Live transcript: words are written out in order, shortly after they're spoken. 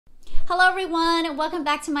Hello everyone, and welcome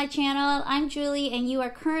back to my channel. I'm Julie and you are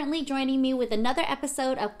currently joining me with another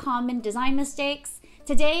episode of Common Design Mistakes.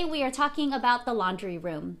 Today we are talking about the laundry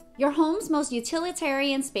room. Your home's most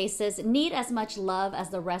utilitarian spaces need as much love as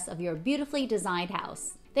the rest of your beautifully designed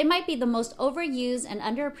house. They might be the most overused and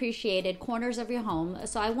underappreciated corners of your home,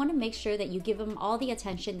 so I want to make sure that you give them all the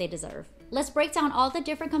attention they deserve. Let's break down all the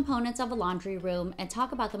different components of a laundry room and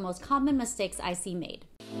talk about the most common mistakes I see made.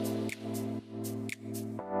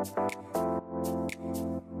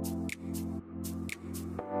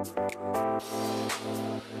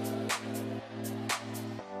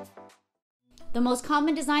 The most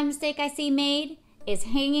common design mistake I see made is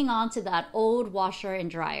hanging on to that old washer and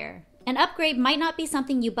dryer. An upgrade might not be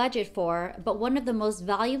something you budget for, but one of the most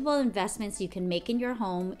valuable investments you can make in your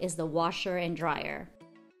home is the washer and dryer.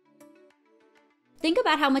 Think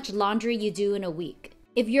about how much laundry you do in a week.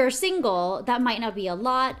 If you're single, that might not be a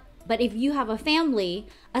lot, but if you have a family,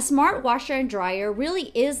 a smart washer and dryer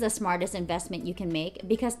really is the smartest investment you can make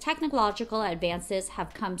because technological advances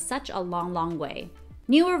have come such a long way.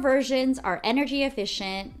 Newer versions are energy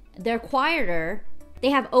efficient, they're quieter,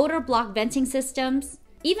 they have odor block venting systems,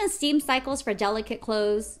 even steam cycles for delicate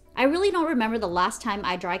clothes. I really don't remember the last time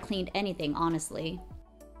I dry cleaned anything, honestly.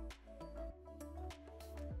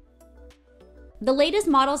 The latest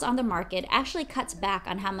models on the market actually cuts back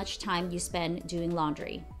on how much time you spend doing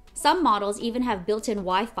laundry. Some models even have built-in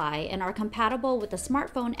Wi-Fi and are compatible with the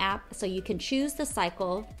smartphone app so you can choose the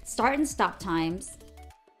cycle, start and stop times,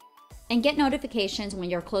 and get notifications when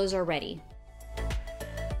your clothes are ready.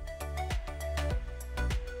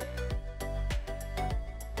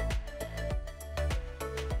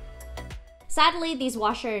 Sadly, these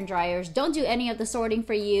washer and dryers don't do any of the sorting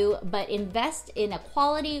for you, but invest in a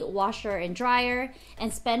quality washer and dryer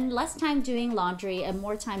and spend less time doing laundry and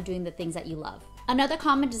more time doing the things that you love. Another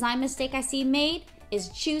common design mistake I see made is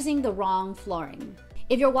choosing the wrong flooring.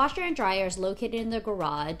 If your washer and dryer is located in the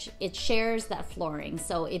garage, it shares that flooring.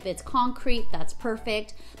 So if it's concrete, that's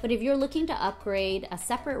perfect. But if you're looking to upgrade a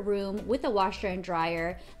separate room with a washer and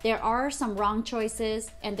dryer, there are some wrong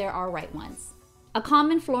choices and there are right ones. A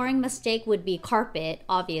common flooring mistake would be carpet,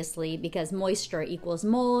 obviously, because moisture equals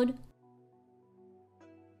mold.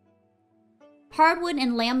 Hardwood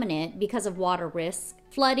and laminate because of water risk,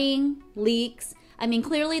 flooding, leaks.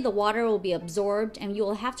 Clearly the water will be absorbed and you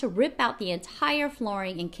will have to rip out the entire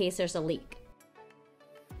flooring in case there's a leak.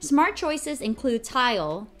 Smart choices include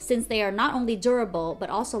tile, since they are not only durable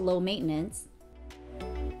but also low maintenance.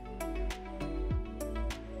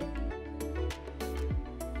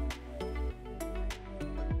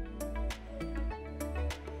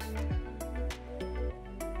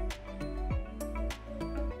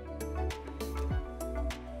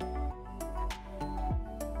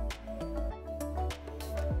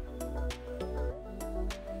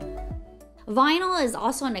 Vinyl is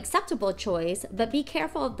also an acceptable choice, but be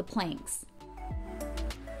careful of the planks.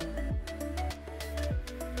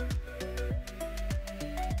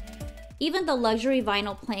 Even the luxury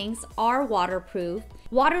vinyl planks are waterproof.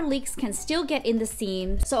 Water leaks can still get in the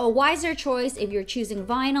seams, so a wiser choice if you're choosing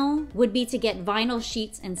vinyl would be to get vinyl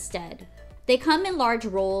sheets instead. They come in large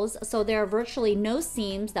rolls, so there are virtually no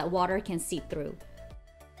seams that water can seep through.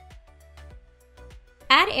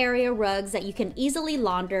 Add area rugs that you can easily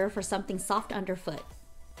launder for something soft underfoot.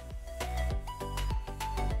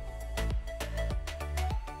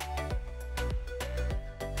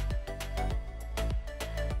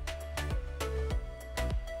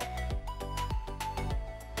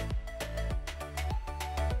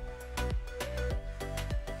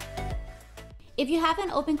 If you have an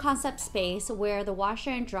open concept space where the washer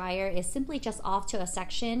and dryer is simply just off to a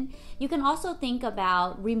section, you can also think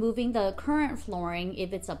about removing the current flooring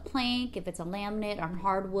if it's a plank, if it's a laminate or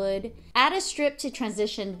hardwood. Add a strip to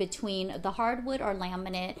transition between the hardwood or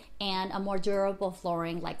laminate and a more durable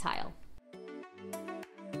flooring like tile.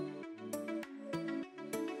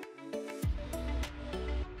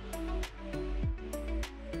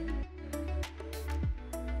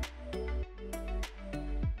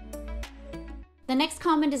 The next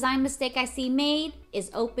common design mistake I see made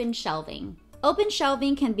is open shelving. Open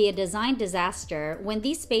shelving can be a design disaster when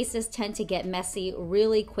these spaces tend to get messy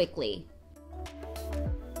really quickly.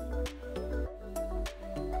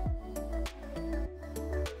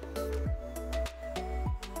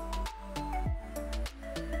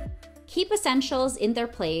 Keep essentials in their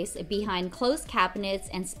place behind closed cabinets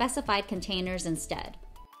and specified containers instead.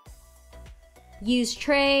 Use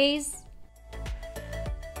trays,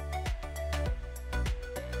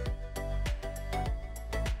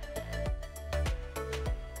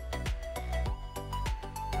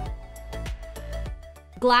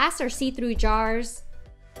 glass or see-through jars,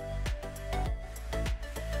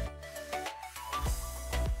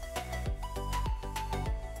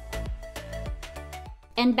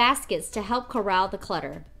 and baskets to help corral the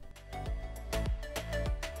clutter.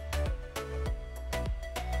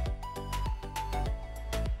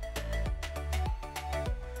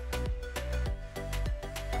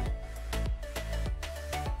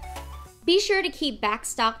 Be sure to keep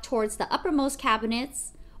backstock towards the uppermost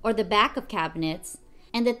cabinets or the back of cabinets,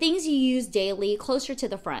 and the things you use daily closer to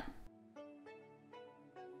the front.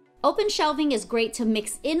 Open shelving is great to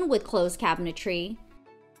mix in with closed cabinetry,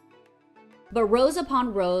 but rows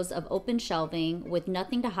upon rows of open shelving with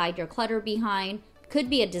nothing to hide your clutter behind could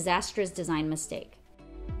be a disastrous design mistake.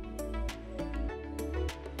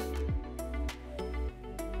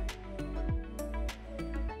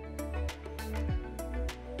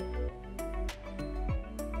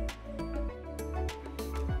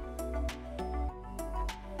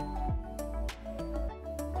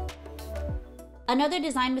 Another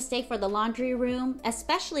design mistake for the laundry room,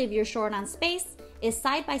 especially if you're short on space, is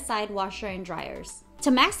side-by-side washer and dryers.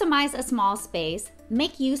 To maximize a small space,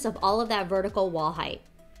 make use of all of that vertical wall height.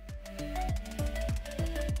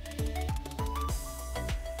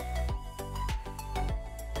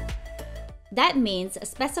 That means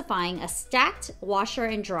specifying a stacked washer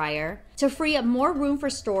and dryer to free up more room for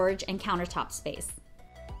storage and countertop space.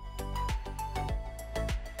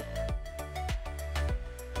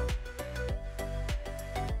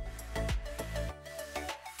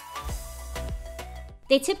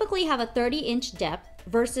 They typically have a 30-inch depth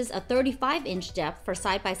versus a 35-inch depth for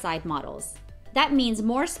side-by-side models. That means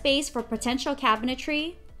more space for potential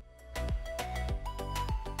cabinetry,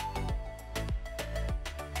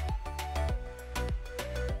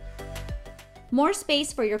 more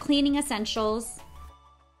space for your cleaning essentials,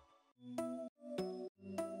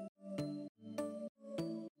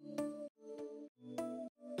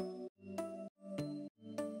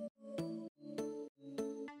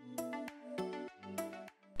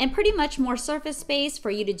 and pretty much more surface space for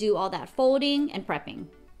you to do all that folding and prepping.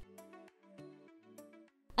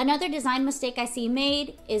 Another design mistake I see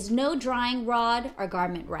made is no drying rod or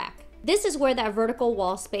garment rack. This is where that vertical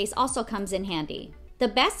wall space also comes in handy. The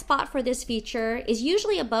best spot for this feature is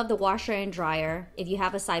usually above the washer and dryer if you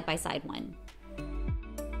have a side-by-side one.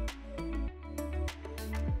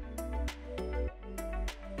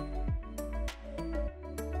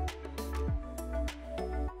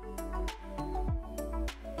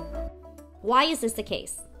 Why is this the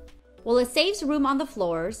case? Well, it saves room on the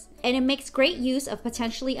floors, and it makes great use of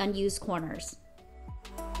potentially unused corners.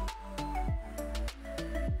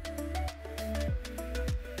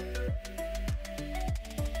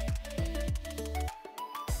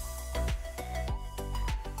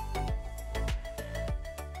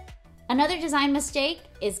 Another design mistake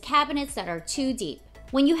is cabinets that are too deep.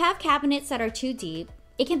 When you have cabinets that are too deep,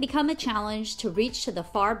 it can become a challenge to reach to the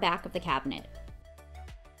far back of the cabinet.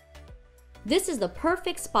 This is the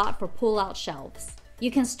perfect spot for pull-out shelves. You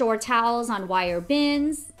can store towels on wire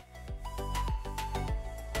bins,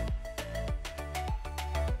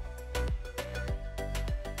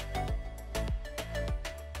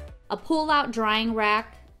 a pull-out drying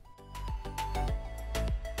rack,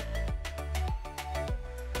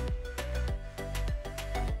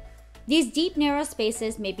 These deep, narrow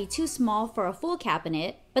spaces may be too small for a full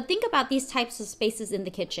cabinet, but think about these types of spaces in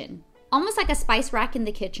the kitchen. Almost like a spice rack in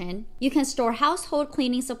the kitchen, you can store household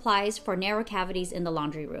cleaning supplies for narrow cavities in the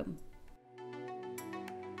laundry room.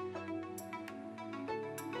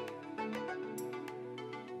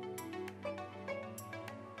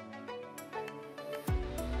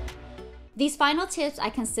 These final tips I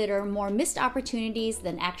consider more missed opportunities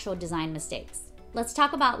than actual design mistakes. Let's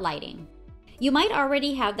talk about lighting. You might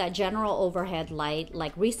already have that general overhead light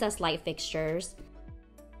like recessed light fixtures,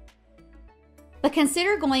 but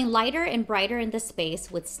consider going lighter and brighter in the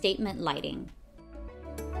space with statement lighting.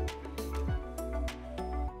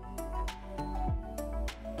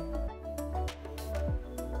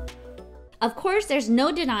 Of course, there's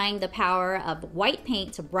no denying the power of white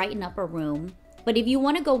paint to brighten up a room, but if you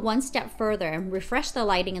want to go one step further and refresh the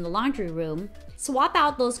lighting in the laundry room, swap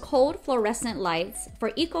out those cold fluorescent lights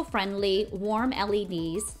for eco-friendly warm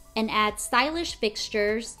LEDs and add stylish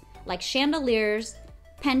fixtures like chandeliers,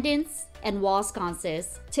 pendants, and wall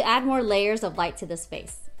sconces to add more layers of light to the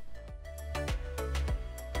space.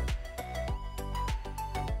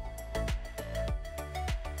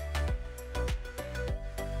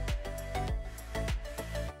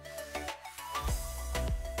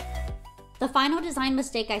 The final design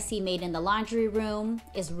mistake I see made in the laundry room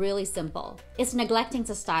is really simple. It's neglecting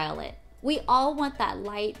to style it. We all want that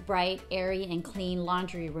light, bright, airy, and clean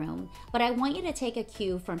laundry room, but I want you to take a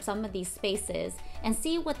cue from some of these spaces and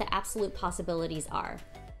see what the absolute possibilities are.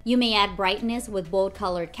 You may add brightness with bold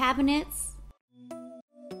colored cabinets,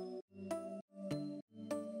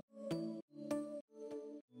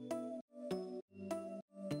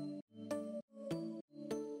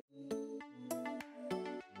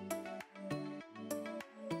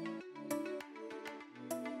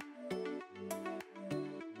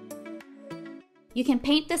 You can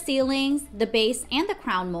paint the ceilings, the base, and the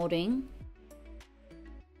crown molding.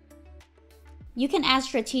 You can add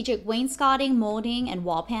strategic wainscoting, molding, and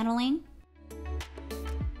wall paneling.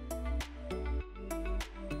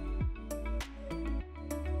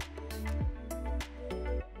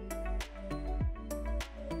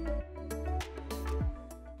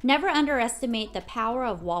 Never underestimate the power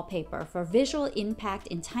of wallpaper for visual impact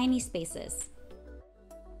in tiny spaces.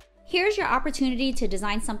 Here's your opportunity to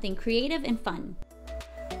design something creative and fun.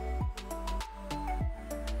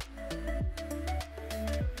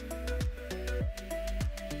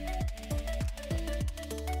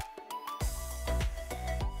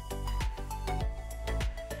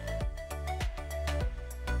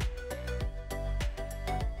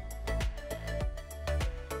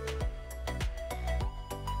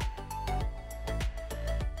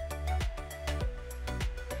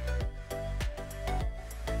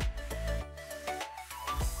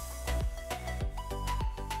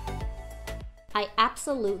 I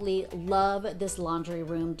absolutely love this laundry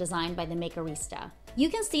room designed by the Makerista. You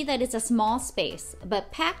can see that it's a small space,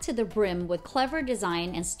 but packed to the brim with clever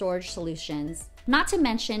design and storage solutions. Not to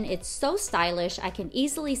mention, it's so stylish, I can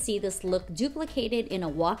easily see this look duplicated in a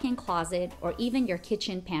walk-in closet or even your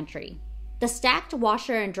kitchen pantry. The stacked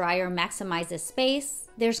washer and dryer maximizes space.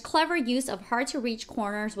 There's clever use of hard-to-reach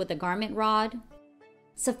corners with a garment rod.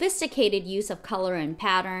 Sophisticated use of color and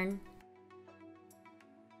pattern.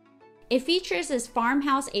 It features this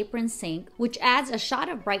farmhouse apron sink, which adds a shot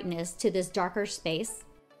of brightness to this darker space.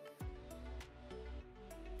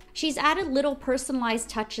 She's added little personalized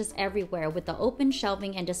touches everywhere with the open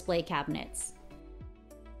shelving and display cabinets.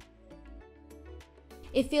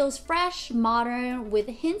 It feels fresh, modern, with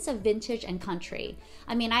hints of vintage and country.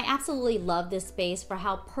 I mean, I absolutely love this space for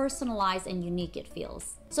how personalized and unique it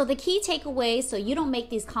feels. So the key takeaway so you don't make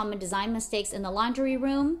these common design mistakes in the laundry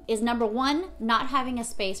room is number one, not having a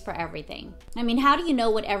space for everything. I mean, how do you know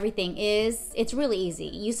what everything is? It's really easy.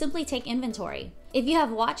 You simply take inventory. If you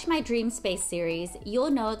have watched my Dream Space series,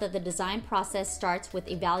 you'll know that the design process starts with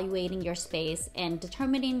evaluating your space and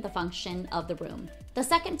determining the function of the room. The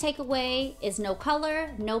second takeaway is no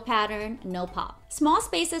color, no pattern, no pop. Small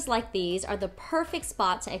spaces like these are the perfect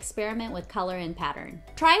spot to experiment with color and pattern.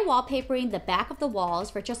 Try wallpapering the back of the walls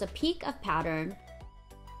for just a peek of pattern,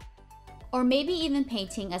 or maybe even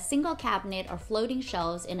painting a single cabinet or floating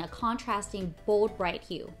shelves in a contrasting bold, bright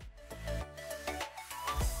hue.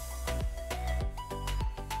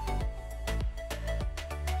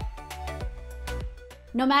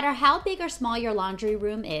 No matter how big or small your laundry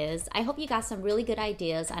room is, I hope you got some really good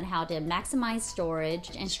ideas on how to maximize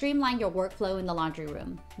storage and streamline your workflow in the laundry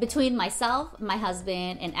room. Between myself, my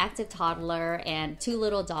husband, an active toddler, and 2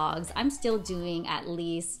 little dogs, I'm still doing at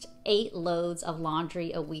least 8 loads of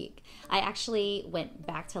laundry a week. I actually went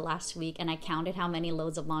back to last week and I counted how many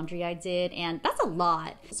loads of laundry I did, and that's a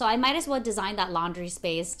lot. So I might as well design that laundry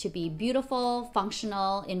space to be beautiful,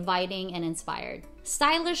 functional, inviting, and inspired.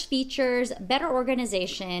 Stylish features, better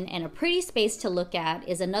organization, and a pretty space to look at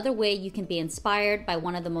is another way you can be inspired by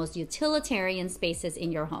one of the most utilitarian spaces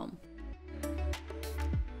in your home.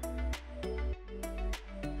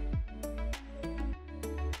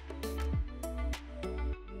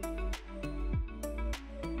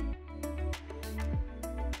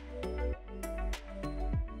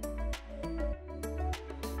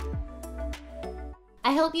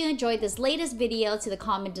 I hope you enjoyed this latest video to the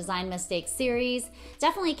Common Design Mistakes series.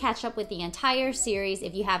 Definitely catch up with the entire series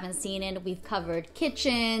if you haven't seen it. We've covered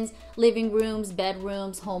kitchens, living rooms,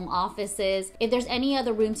 bedrooms, home offices. If there's any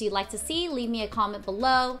other rooms you'd like to see, leave me a comment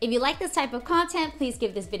below. If you like this type of content, please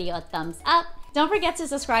give this video a thumbs up. Don't forget to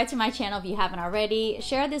subscribe to my channel if you haven't already.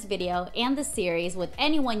 Share this video and this series with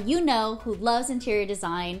anyone you know who loves interior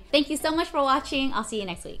design. Thank you so much for watching. I'll see you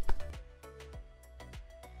next week.